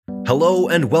Hello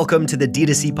and welcome to the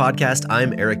D2C podcast.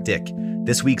 I'm Eric Dick.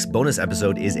 This week's bonus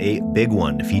episode is a big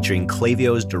one featuring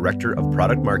Klaviyo's Director of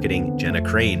Product Marketing, Jenna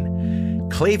Crane.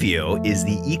 Klaviyo is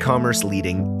the e-commerce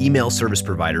leading email service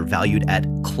provider valued at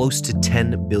close to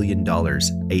 $10 billion,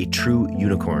 a true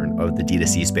unicorn of the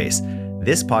D2C space.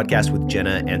 This podcast with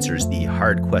Jenna answers the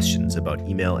hard questions about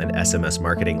email and SMS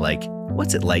marketing like,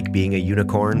 what's it like being a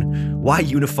unicorn? Why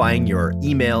unifying your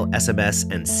email, SMS,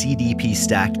 and CDP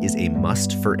stack is a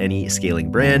must for any scaling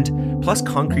brand, plus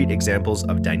concrete examples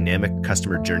of dynamic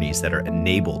customer journeys that are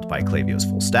enabled by Klaviyo's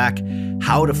full stack,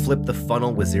 how to flip the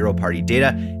funnel with zero-party data,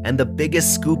 and the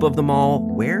biggest scoop of them all,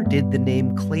 where did the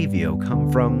name Klaviyo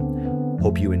come from?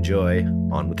 Hope you enjoy.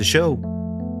 On with the show.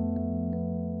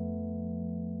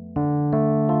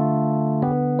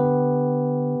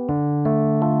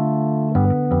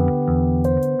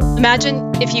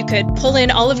 Imagine if you could pull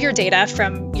in all of your data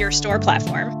from your store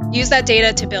platform, use that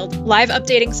data to build live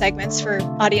updating segments for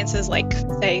audiences like,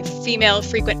 say, female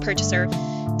frequent purchaser,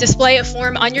 display a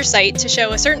form on your site to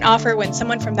show a certain offer when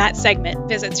someone from that segment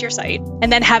visits your site,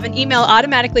 and then have an email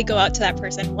automatically go out to that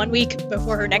person 1 week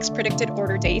before her next predicted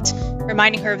order date,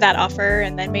 reminding her of that offer,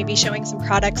 and then maybe showing some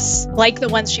products like the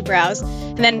ones she browsed,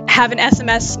 and then have an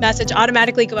SMS message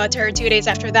automatically go out to her 2 days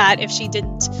after that if she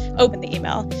didn't open the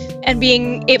email. And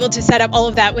being able to set up all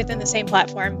of that within the same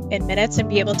platform in minutes and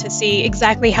be able to see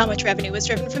exactly how much revenue was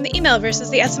driven from the email versus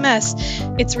the SMS,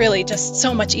 it's really just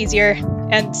so much easier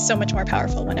and so much more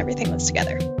powerful when everything lives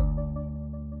together.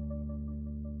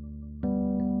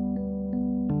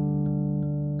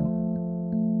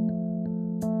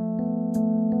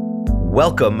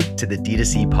 Welcome to the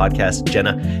D2C podcast.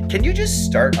 Jenna, can you just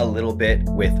start a little bit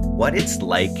with what it's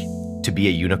like to be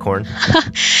a unicorn?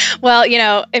 Well,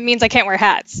 it means I can't wear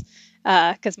hats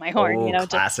because my horn,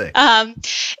 classic.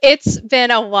 It's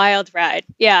been a wild ride.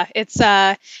 Yeah, it's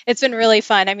been really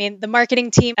fun. I mean, the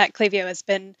marketing team at Klaviyo has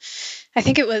been, I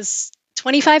think it was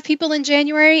 25 people in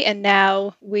January, and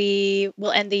now we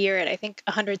will end the year at, I think,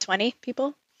 120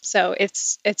 people. So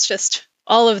it's just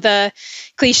all of the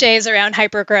cliches around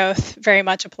hypergrowth very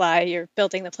much apply. You're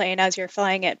building the plane as you're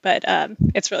flying it, but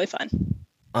it's really fun.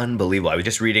 Unbelievable. I was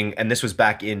just reading, and this was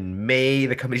back in May,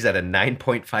 the company's at a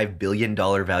 $9.5 billion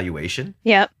valuation.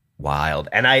 Yep. Wild.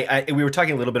 And we were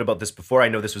talking a little bit about this before. I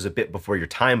know this was a bit before your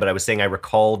time, but I was saying I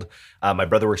recalled, my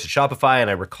brother works at Shopify, and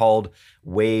I recalled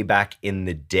way back in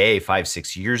the day,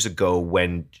 5-6 years ago,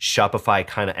 when Shopify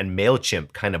and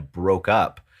MailChimp kind of broke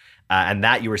up. And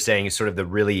that you were saying is sort of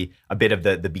a bit of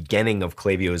the beginning of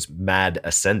Klaviyo's mad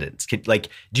ascendance. Do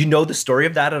you know the story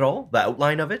of that at all? The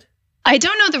outline of it? I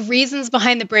don't know the reasons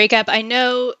behind the breakup. I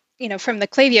know, from the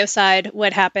Klaviyo side,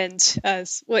 what happened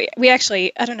as we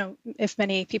actually, I don't know if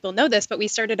many people know this, but we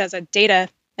started as a data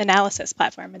analysis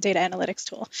platform, a data analytics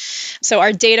tool. So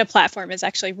our data platform is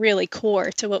actually really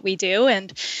core to what we do.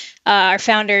 And our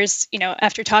founders,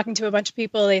 after talking to a bunch of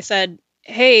people, they said,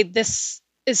 hey, this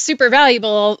is super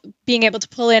valuable, being able to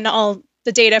pull in all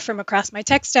the data from across my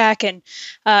tech stack and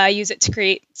use it to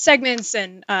create segments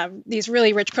and these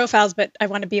really rich profiles, but I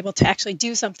want to be able to actually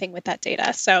do something with that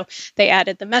data. So they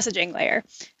added the messaging layer.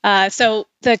 So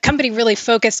the company really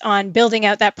focused on building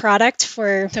out that product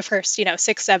for the first,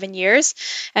 6-7 years.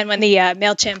 And when the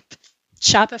MailChimp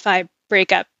Shopify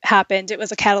breakup happened, it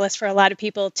was a catalyst for a lot of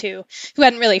people who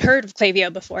hadn't really heard of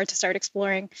Klaviyo before to start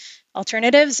exploring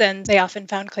alternatives. And they often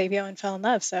found Klaviyo and fell in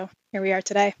love. So here we are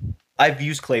today. I've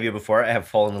used Klaviyo before. I have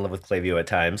fallen in love with Klaviyo at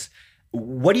times.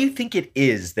 What do you think it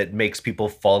is that makes people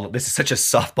fall? This is such a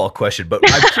softball question, but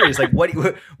I'm curious. What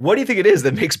do you think it is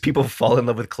that makes people fall in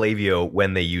love with Klaviyo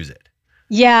when they use it?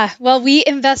 Yeah, well, we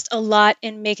invest a lot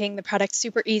in making the product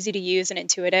super easy to use and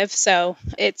intuitive. So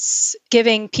it's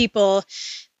giving people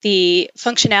the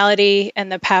functionality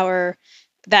and the power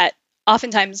that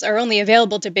oftentimes are only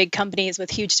available to big companies with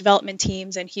huge development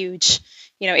teams and huge,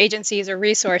 agencies or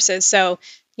resources. So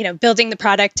building the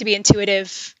product to be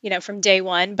intuitive, from day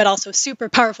one, but also super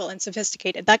powerful and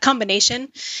sophisticated. That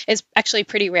combination is actually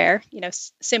pretty rare,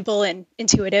 simple and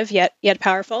intuitive, yet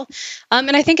powerful.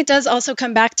 And I think it does also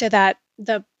come back to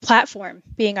the platform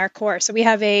being our core. So we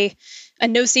have a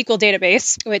NoSQL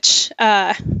database, which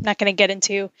I'm not going to get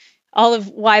into all of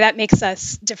why that makes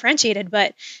us differentiated,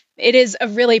 but it is a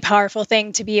really powerful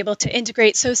thing to be able to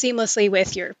integrate so seamlessly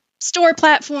with your store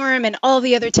platform and all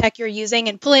the other tech you're using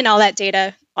and pull in all that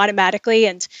data automatically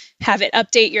and have it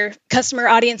update your customer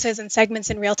audiences and segments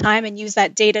in real time and use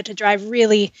that data to drive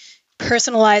really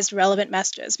personalized, relevant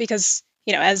messages. Because,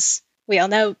 as we all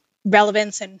know,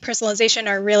 relevance and personalization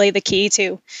are really the key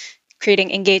to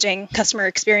creating engaging customer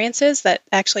experiences that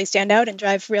actually stand out and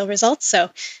drive real results.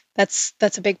 So that's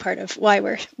a big part of why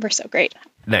we're so great.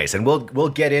 Nice, and we'll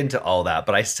get into all that,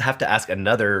 but I have to ask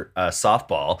another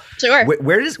softball. Sure.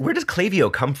 Where does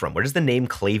Klaviyo come from? Where does the name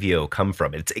Klaviyo come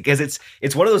from? It's because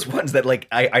it's one of those ones that like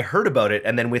I heard about it,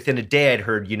 and then within a day I'd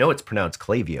heard it's pronounced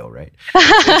Klaviyo, right?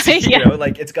 Yeah.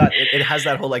 Like it has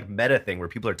that whole like meta thing where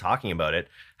people are talking about it.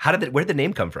 Where did the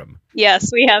name come from?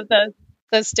 Yes, we have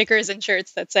those stickers and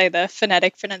shirts that say the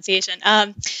phonetic pronunciation.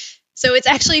 So it's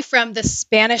actually from the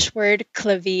Spanish word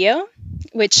clavillo,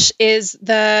 which is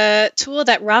the tool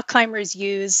that rock climbers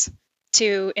use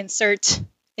to insert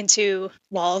into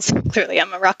walls. Clearly,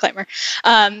 I'm a rock climber.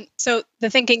 So the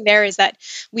thinking there is that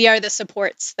we are the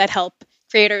supports that help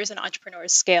creators and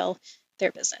entrepreneurs scale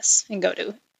their business and go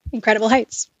to incredible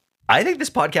heights. I think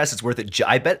this podcast is worth it.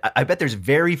 I bet there's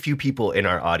very few people in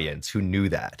our audience who knew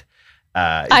that.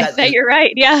 I bet you're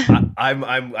right. Yeah.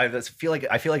 I feel like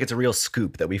it's a real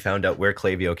scoop that we found out where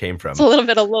Klaviyo came from. It's a little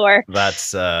bit of lore.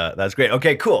 That's great.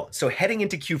 Okay, cool. So heading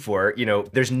into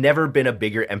Q4, there's never been a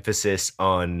bigger emphasis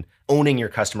on owning your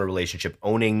customer relationship,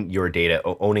 owning your data,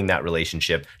 owning that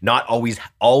relationship, not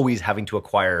always having to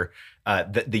acquire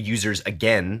the users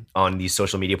again on these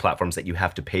social media platforms that you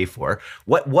have to pay for.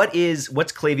 What's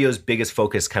Klaviyo's biggest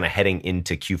focus kind of heading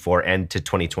into Q4 and to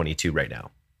 2022 right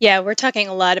now? Yeah, we're talking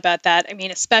a lot about that. I mean,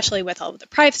 especially with all of the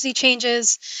privacy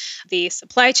changes, the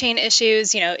supply chain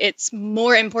issues, it's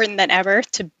more important than ever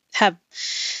to have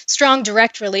strong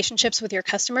direct relationships with your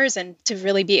customers and to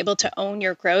really be able to own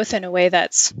your growth in a way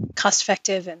that's cost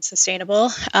effective and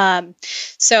sustainable.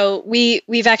 So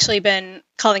we've actually been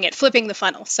calling it flipping the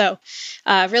funnel. So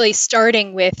really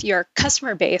starting with your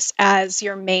customer base as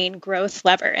your main growth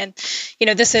lever. And,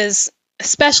 this is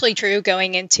especially true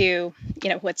going into,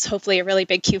 what's hopefully a really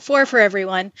big Q4 for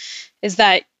everyone, is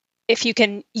that if you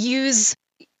can use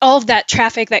all of that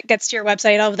traffic that gets to your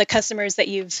website, all of the customers that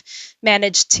you've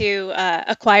managed to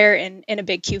acquire in a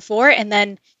big Q4, and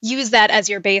then use that as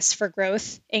your base for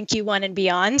growth in Q1 and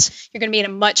beyond, you're going to be in a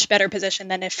much better position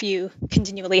than if you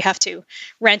continually have to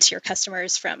rent your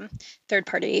customers from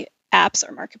third-party apps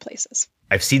or marketplaces.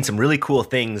 I've seen some really cool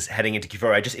things heading into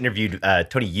Q4. I just interviewed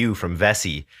Tony Yu from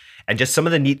Vessi, and just some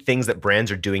of the neat things that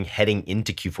brands are doing heading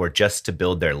into Q4 just to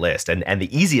build their list. And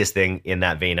the easiest thing in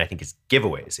that vein, I think, is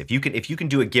giveaways. If you can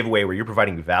do a giveaway where you're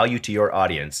providing value to your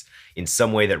audience in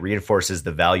some way that reinforces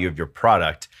the value of your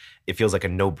product, it feels like a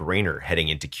no-brainer heading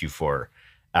into Q4.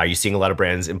 Are you seeing a lot of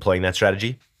brands employing that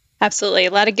strategy? Absolutely.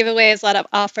 A lot of giveaways, a lot of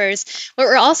offers. What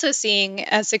we're also seeing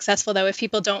as successful, though, if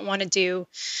people don't want to do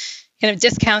kind of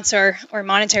discounts or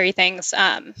monetary things,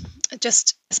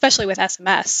 just especially with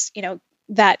SMS,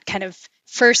 that kind of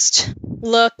first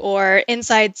look or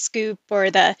inside scoop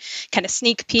or the kind of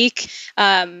sneak peek,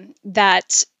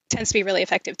 that tends to be really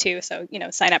effective too. So,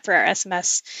 sign up for our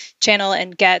SMS channel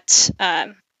and get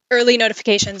early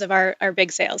notifications of our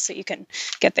big sales so you can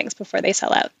get things before they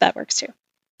sell out. That works too.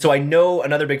 So I know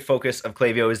another big focus of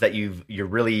Klaviyo is that you're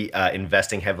really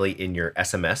investing heavily in your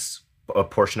SMS a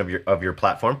portion of your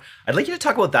platform. I'd like you to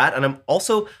talk about that. And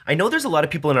I know there's a lot of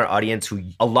people in our audience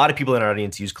use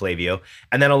Klaviyo,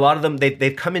 and then a lot of them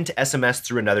they've come into SMS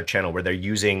through another channel where they're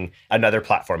using another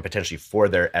platform potentially for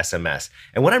their SMS.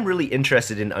 And what I'm really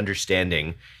interested in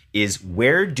understanding is,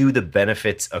 where do the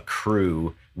benefits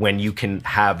accrue when you can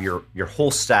have your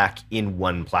whole stack in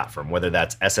one platform, whether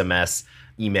that's SMS,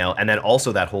 email, and then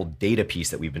also that whole data piece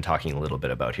that we've been talking a little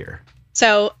bit about here?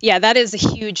 So yeah, that is a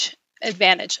huge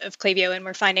advantage of Klaviyo, and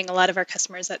we're finding a lot of our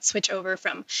customers that switch over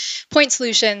from point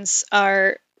solutions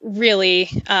are really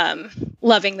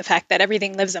loving the fact that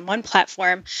everything lives on one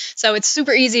platform. So it's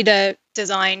super easy to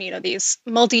design, these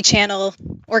multi-channel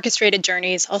orchestrated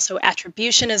journeys. Also,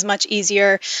 attribution is much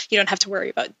easier. You don't have to worry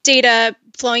about data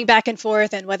flowing back and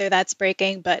forth and whether that's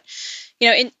breaking. But,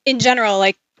 in general,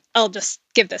 like, I'll just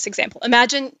give this example.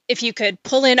 Imagine if you could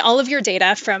pull in all of your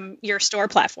data from your store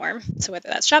platform. So whether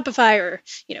that's Shopify or,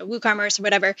 WooCommerce or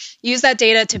whatever, use that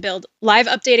data to build live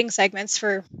updating segments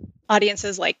for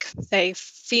audiences like, say,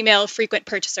 female frequent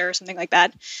purchaser or something like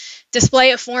that.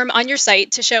 Display a form on your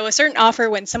site to show a certain offer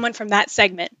when someone from that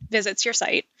segment visits your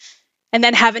site. And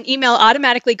then have an email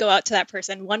automatically go out to that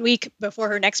person 1 week before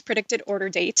her next predicted order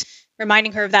date,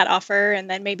 reminding her of that offer, and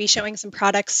then maybe showing some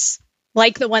products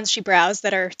like the ones she browsed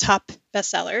that are top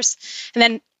bestsellers, and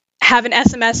then have an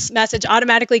SMS message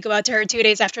automatically go out to her 2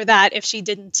 days after that if she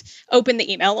didn't open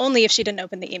the email, only if she didn't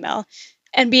open the email.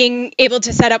 And being able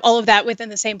to set up all of that within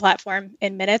the same platform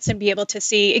in minutes and be able to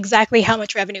see exactly how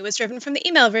much revenue was driven from the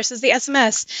email versus the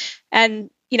SMS, and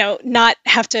not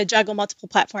have to juggle multiple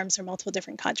platforms or multiple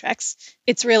different contracts.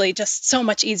 It's really just so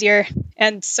much easier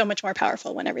and so much more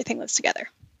powerful when everything lives together.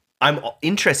 I'm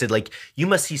interested, like, you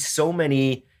must see so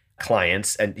many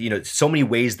clients and, so many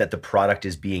ways that the product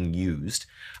is being used.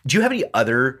 Do you have any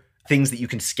other things that you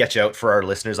can sketch out for our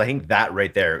listeners? I think that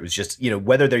right there, it was just,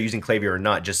 whether they're using Klaviyo or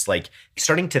not, just like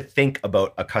starting to think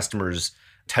about a customer's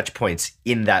touch points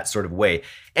in that sort of way.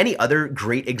 Any other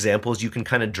great examples you can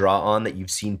kind of draw on that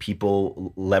you've seen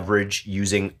people leverage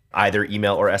using either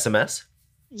email or SMS?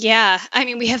 Yeah, I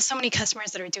mean, we have so many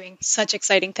customers that are doing such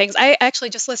exciting things. I actually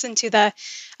just listened to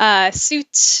the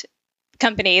suit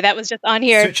company that was just on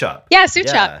here. Suit Shop. Yeah, Suit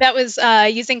Shop that was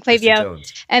using Klaviyo,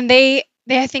 and they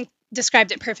I think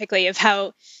described it perfectly of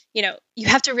how you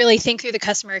have to really think through the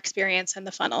customer experience and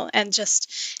the funnel, and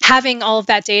just having all of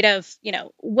that data of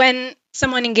when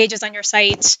someone engages on your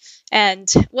site and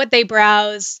what they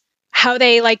browse, how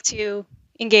they like to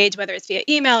engage, whether it's via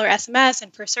email or SMS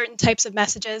and for certain types of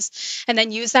messages, and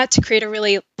then use that to create a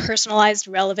really personalized,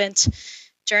 relevant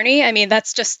journey. I mean,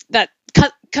 that's just that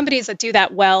companies that do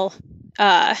that well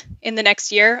in the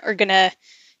next year are going to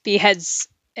be heads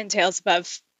and tails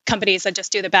above companies that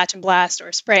just do the batch and blast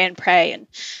or spray and pray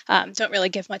and don't really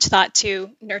give much thought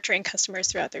to nurturing customers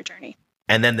throughout their journey.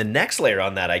 And then the next layer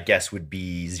on that, I guess, would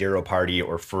be zero-party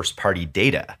or first-party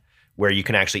data, where you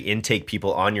can actually intake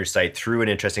people on your site through an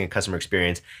interesting customer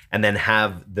experience, and then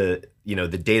have the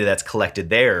data that's collected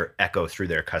there echo through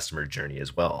their customer journey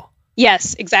as well.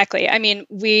 Yes, exactly. I mean,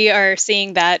 we are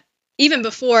seeing that even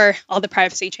before all the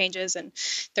privacy changes and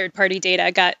third-party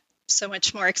data got so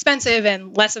much more expensive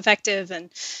and less effective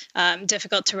and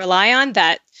difficult to rely on,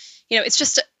 that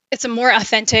it's a more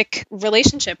authentic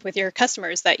relationship with your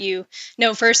customers, that you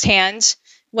know firsthand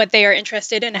what they are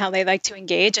interested in, how they like to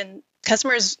engage, and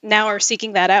customers now are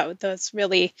seeking that out, those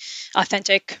really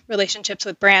authentic relationships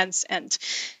with brands. And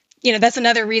that's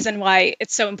another reason why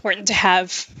it's so important to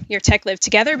have your tech live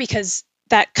together, because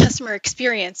that customer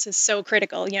experience is so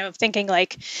critical. Thinking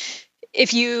like,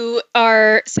 if you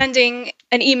are sending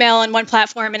an email on one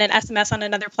platform and an SMS on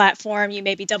another platform, you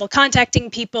may be double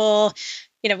contacting people,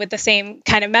 with the same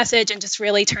kind of message, and just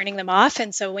really turning them off.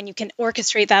 And so when you can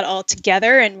orchestrate that all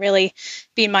together and really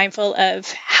be mindful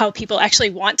of how people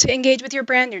actually want to engage with your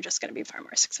brand, you're just going to be far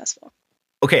more successful.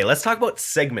 Okay, let's talk about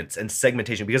segments and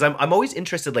segmentation, because I'm always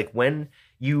interested, like when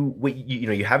you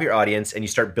have your audience and you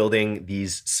start building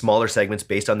these smaller segments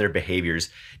based on their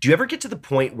behaviors. Do you ever get to the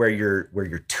point where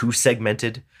you're too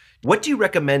segmented? What do you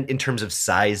recommend in terms of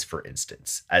size, for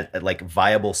instance, at like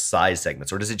viable size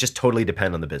segments, or does it just totally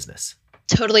depend on the business?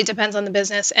 Totally depends on the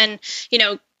business. And,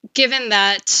 given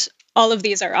that all of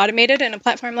these are automated in a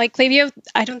platform like Klaviyo,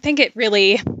 I don't think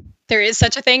there is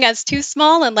such a thing as too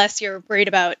small, unless you're worried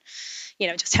about,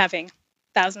 just having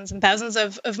thousands and thousands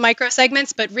of micro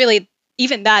segments. But really,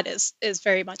 even that is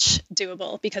very much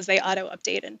doable, because they auto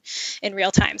update in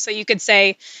real time. So you could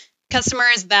say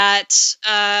customers that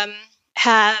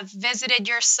have visited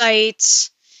your site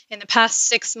in the past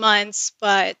 6 months,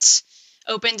 but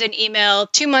opened an email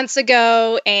 2 months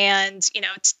ago and,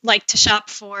 like to shop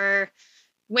for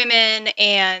women,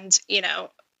 and,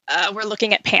 we're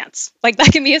looking at pants. Like,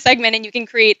 that can be a segment, and you can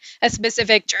create a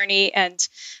specific journey and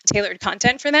tailored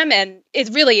content for them. And it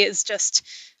really is just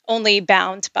only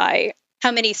bound by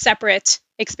how many separate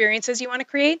experiences you want to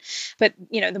create. But,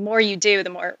 the more you do, the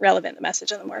more relevant the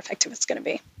message and the more effective it's going to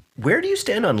be. Where do you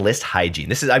stand on list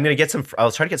hygiene?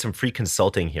 I'll try to get some free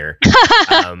consulting here.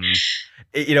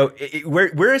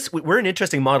 We're an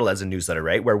interesting model as a newsletter,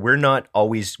 right? Where we're not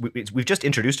always, we've just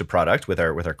introduced a product with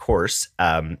our course.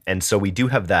 And so we do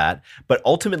have that, but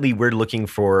ultimately we're looking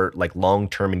for like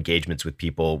long-term engagements with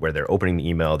people, where they're opening the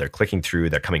email, they're clicking through,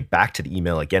 they're coming back to the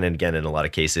email again and again in a lot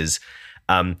of cases.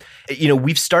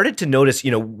 We've started to notice,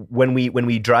 when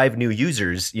we drive new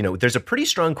users, there's a pretty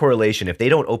strong correlation. If they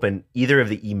don't open either of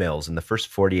the emails in the first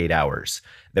 48 hours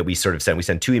that we sort of send, we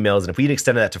send 2 emails. And if we'd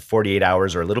extended that to 48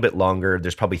 hours or a little bit longer,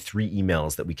 there's probably 3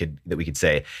 emails that we could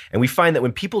say. And we find that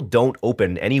when people don't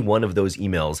open any one of those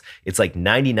emails, it's like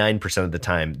 99% of the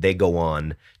time they go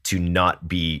on to not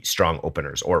be strong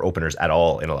openers, or openers at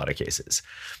all in a lot of cases.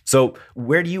 So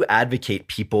where do you advocate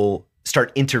people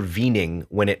start intervening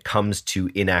when it comes to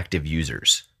inactive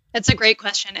users? That's a great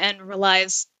question, and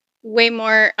relies way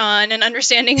more on an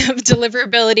understanding of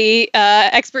deliverability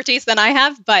expertise than I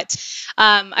have. But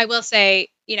I will say,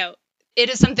 it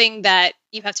is something that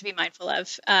you have to be mindful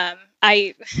of.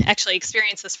 I actually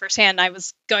experienced this firsthand. I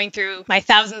was going through my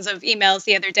thousands of emails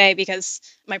the other day, because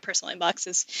my personal inbox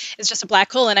is just a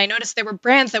black hole. And I noticed there were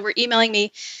brands that were emailing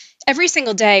me every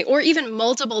single day, or even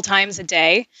multiple times a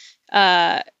day,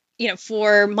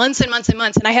 for months and months and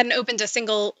months, and I hadn't opened a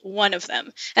single one of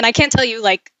them. And I can't tell you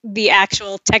like the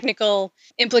actual technical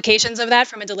implications of that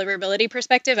from a deliverability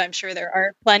perspective. I'm sure there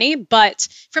are plenty, but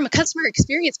from a customer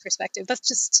experience perspective, that's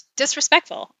just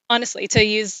disrespectful, honestly, to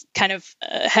use kind of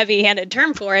a heavy-handed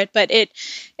term for it. But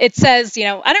it says,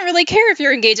 I don't really care if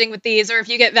you're engaging with these or if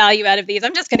you get value out of these.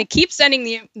 I'm just going to keep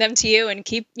sending them to you and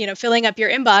keep, filling up your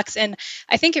inbox. And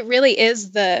I think it really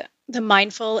is the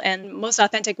mindful and most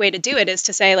authentic way to do it is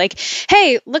to say like,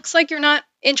 hey, looks like you're not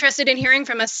interested in hearing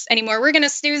from us anymore. We're going to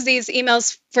snooze these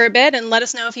emails for a bit and let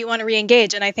us know if you want to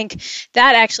re-engage. And I think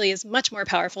that actually is much more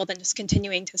powerful than just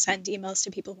continuing to send emails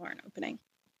to people who aren't opening.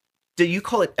 Do you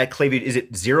call it at Klaviyo, is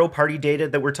it zero-party data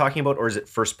that we're talking about, or is it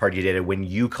first-party data when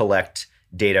you collect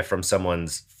data from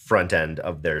someone's front end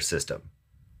of their system?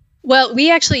 Well, we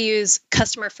actually use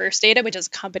customer first data, which is a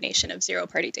combination of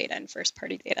zero-party data and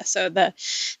first-party data. So the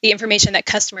information that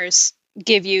customers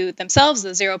give you themselves,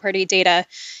 the zero-party data,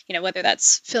 whether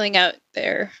that's filling out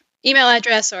their email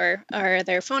address or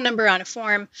their phone number on a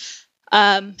form,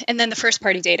 and then the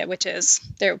first-party data, which is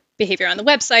their behavior on the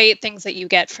website, things that you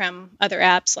get from other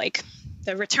apps like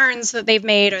the returns that they've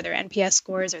made or their NPS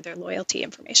scores or their loyalty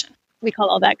information. We call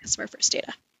all that customer first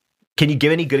data. Can you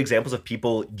give any good examples of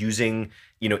people using,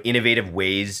 innovative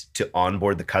ways to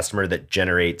onboard the customer that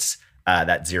generates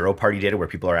that zero-party data where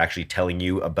people are actually telling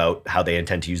you about how they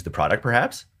intend to use the product,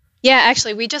 perhaps? Yeah,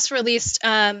 actually, we just released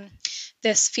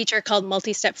this feature called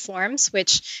multi-step forms,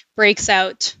 which breaks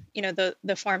out,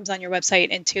 the forms on your website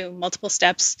into multiple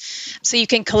steps. So you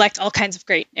can collect all kinds of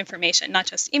great information, not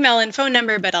just email and phone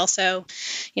number, but also,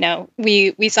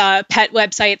 we saw a pet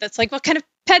website that's like, what kind of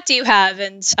pet do you have?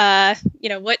 And,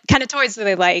 what kind of toys do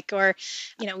they like? Or,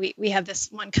 we have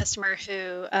this one customer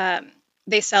who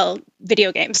they sell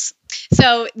video games.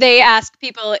 So they ask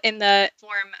people in the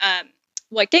form,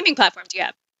 what gaming platform do you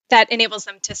have? That enables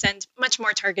them to send much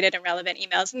more targeted and relevant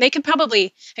emails. And they can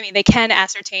they can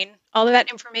ascertain all of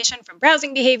that information from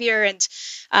browsing behavior and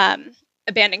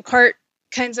abandoned cart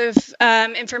kinds of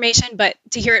information. But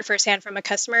to hear it firsthand from a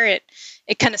customer,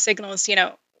 it kind of signals,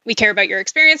 we care about your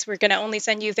experience. We're going to only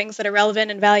send you things that are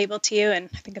relevant and valuable to you. And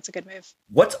I think it's a good move.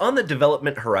 What's on the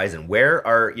development horizon? Where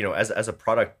are, as a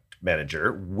product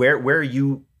manager, where are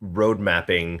you road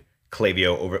mapping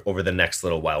Klaviyo over the next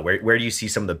little while? Where do you see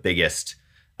some of the biggest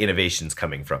innovations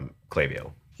coming from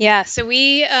Klaviyo? Yeah, so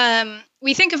we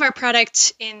think of our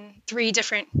product in three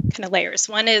different kind of layers.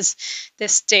 One is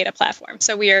this data platform.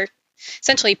 So we are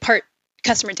essentially part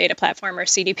customer data platform, or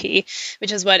CDP,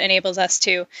 which is what enables us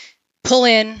to pull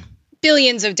in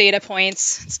billions of data points,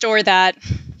 store that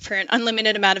for an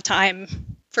unlimited amount of time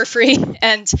for free,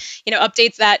 and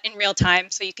updates that in real time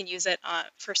so you can use it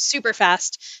for super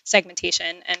fast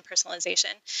segmentation and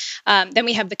personalization. Then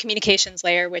we have the communications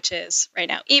layer, which is right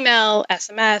now email,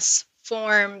 SMS,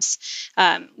 forms.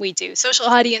 We do social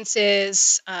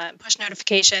audiences, push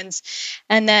notifications,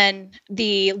 and then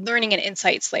the learning and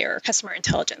insights layer, or customer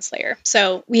intelligence layer.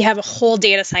 So we have a whole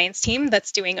data science team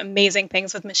that's doing amazing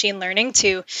things with machine learning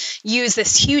to use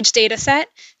this huge data set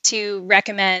to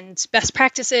recommend best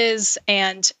practices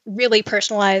and really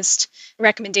personalized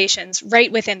recommendations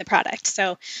right within the product.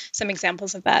 So some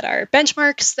examples of that are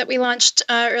benchmarks that we launched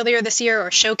earlier this year,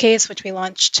 or Showcase, which we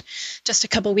launched just a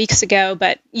couple weeks ago,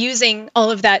 but using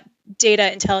all of that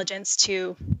data intelligence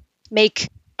to make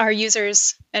our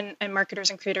users and marketers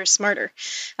and creators smarter.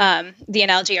 The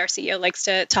analogy our CEO likes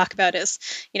to talk about is,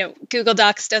 Google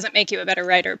Docs doesn't make you a better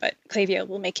writer, but Klaviyo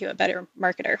will make you a better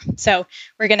marketer. So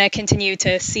we're going to continue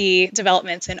to see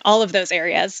developments in all of those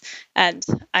areas. And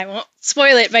I won't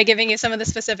spoil it by giving you some of the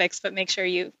specifics, but make sure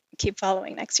you keep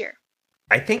following next year.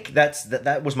 I think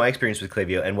that was my experience with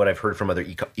Klaviyo, and what I've heard from other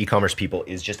e-commerce people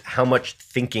is just how much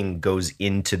thinking goes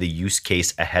into the use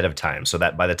case ahead of time, so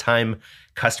that by the time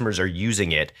customers are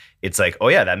using it, it's like, oh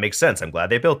yeah, that makes sense. I'm glad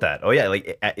they built that. Oh yeah,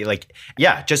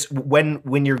 yeah. Just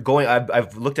when you're going,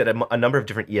 I've looked at a number of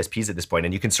different ESPs at this point,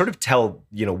 and you can sort of tell,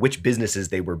 which businesses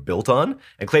they were built on,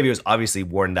 and Klaviyo has obviously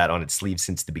worn that on its sleeve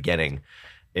since the beginning,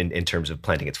 in terms of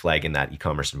planting its flag in that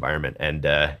e-commerce environment, and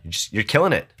you're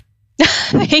killing it.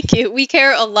 Thank you. We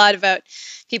care a lot about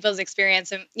people's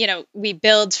experience, and we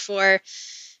build for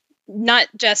not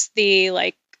just the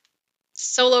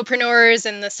solopreneurs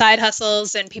and the side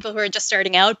hustles and people who are just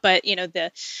starting out, but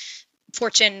the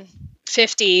Fortune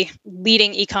 50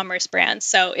 leading e-commerce brands.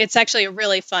 So it's actually a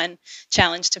really fun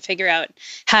challenge to figure out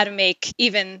how to make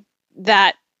even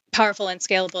that powerful and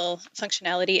scalable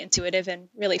functionality intuitive and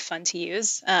really fun to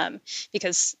use,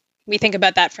 because we think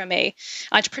about that from a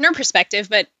entrepreneur perspective,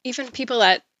 but even people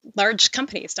at large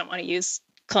companies don't want to use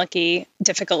clunky,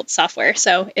 difficult software.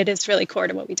 So it is really core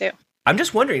to what we do. I'm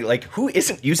just wondering, like, who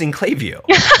isn't using Klaviyo?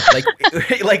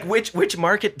 like which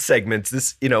market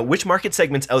segments which market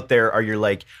segments out there are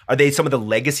they some of the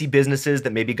legacy businesses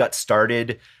that maybe got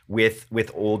started with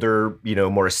older,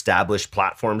 more established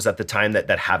platforms at the time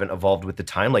that haven't evolved with the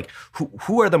time? Like,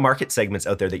 who are the market segments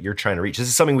out there that you're trying to reach? This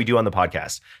is something we do on the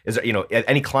podcast. Is there,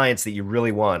 any clients that you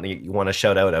really want to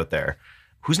shout out there?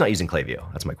 Who's not using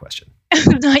Klaviyo? That's my question.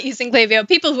 Not using Klaviyo.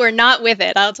 People who are not with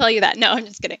it. I'll tell you that. No, I'm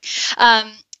just kidding.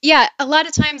 Yeah, a lot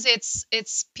of times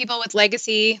it's people with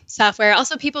legacy software,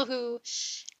 also people who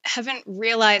haven't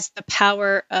realized the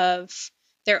power of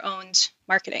their own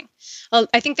marketing. Well,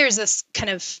 I think there's this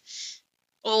kind of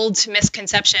old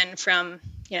misconception from,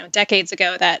 decades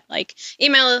ago that like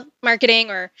email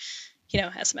marketing or,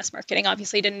 SMS marketing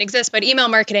obviously didn't exist, but email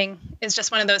marketing is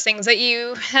just one of those things that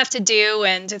you have to do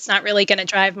and it's not really going to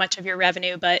drive much of your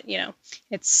revenue, but,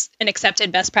 it's an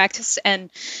accepted best practice. And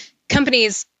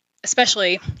companies,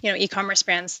 especially, e-commerce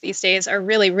brands these days are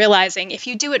really realizing if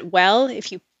you do it well,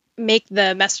 if you make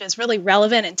the messages really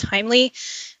relevant and timely,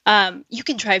 you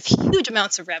can drive huge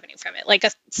amounts of revenue from it, like a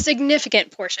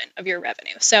significant portion of your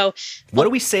revenue. So what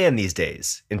are we saying these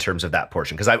days in terms of that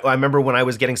portion? Because I remember when I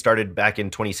was getting started back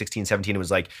in 2016, 17, it was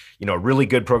like, a really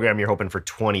good program, you're hoping for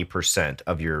 20%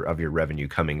 of your revenue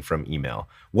coming from email.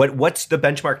 What's the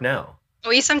benchmark now?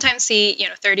 We sometimes see,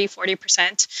 30,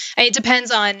 40%. It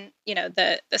depends on,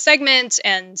 the segment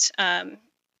and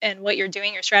what you're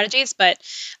doing, your strategies, but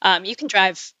you can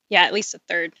drive, at least a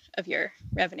third of your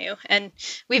revenue. And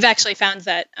we've actually found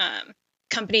that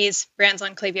companies, brands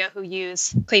on Klaviyo who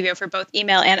use Klaviyo for both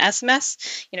email and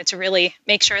SMS, to really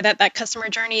make sure that customer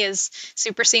journey is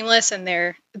super seamless and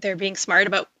they're being smart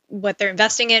about what they're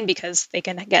investing in because they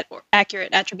can get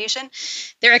accurate attribution.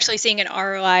 They're actually seeing an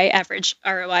average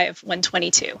ROI of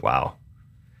 122. Wow.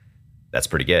 That's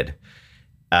pretty good.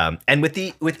 And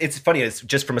it's funny, it's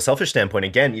just from a selfish standpoint,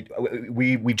 again,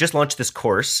 we just launched this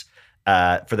course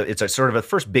it's a sort of a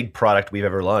first big product we've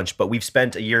ever launched, but we've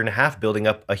spent a year and a half building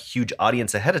up a huge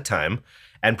audience ahead of time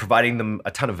and providing them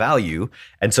a ton of value.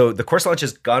 And so the course launch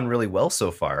has gone really well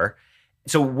so far.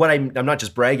 So I'm not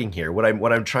just bragging here. What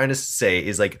I'm trying to say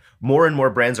is like more and more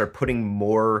brands are putting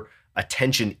more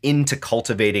attention into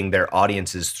cultivating their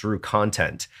audiences through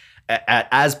content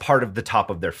as part of the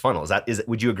top of their funnel.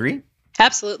 Would you agree?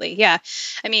 Absolutely. Yeah.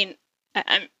 I mean,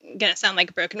 I'm going to sound like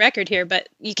a broken record here, but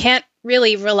you can't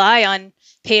really rely on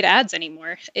paid ads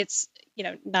anymore. It's,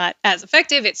 not as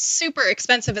effective. It's super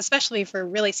expensive, especially for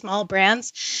really small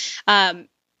brands.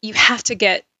 You have to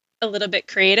get a little bit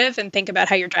creative and think about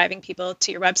how you're driving people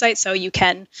to your website so you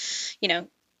can,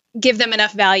 give them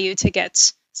enough value to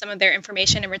get some of their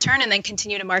information in return and then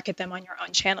continue to market them on your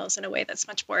own channels in a way that's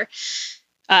much more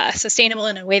sustainable,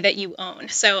 in a way that you own.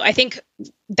 So I think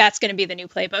that's going to be the new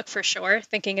playbook for sure.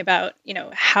 Thinking about,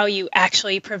 how you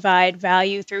actually provide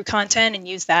value through content and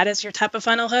use that as your top of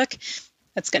funnel hook.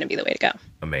 That's going to be the way to go.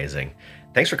 Amazing.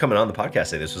 Thanks for coming on the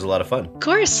podcast today. This was a lot of fun. Of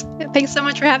course. Thanks so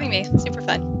much for having me. Super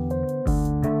fun.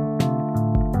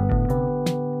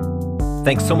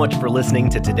 Thanks so much for listening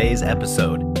to today's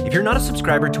episode. If you're not a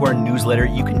subscriber to our newsletter,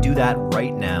 you can do that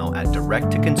right now at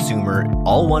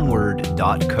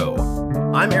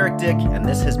directtoconsumer.co. I'm Eric Dick, and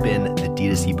this has been the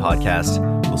D2C Podcast.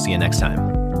 We'll see you next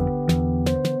time.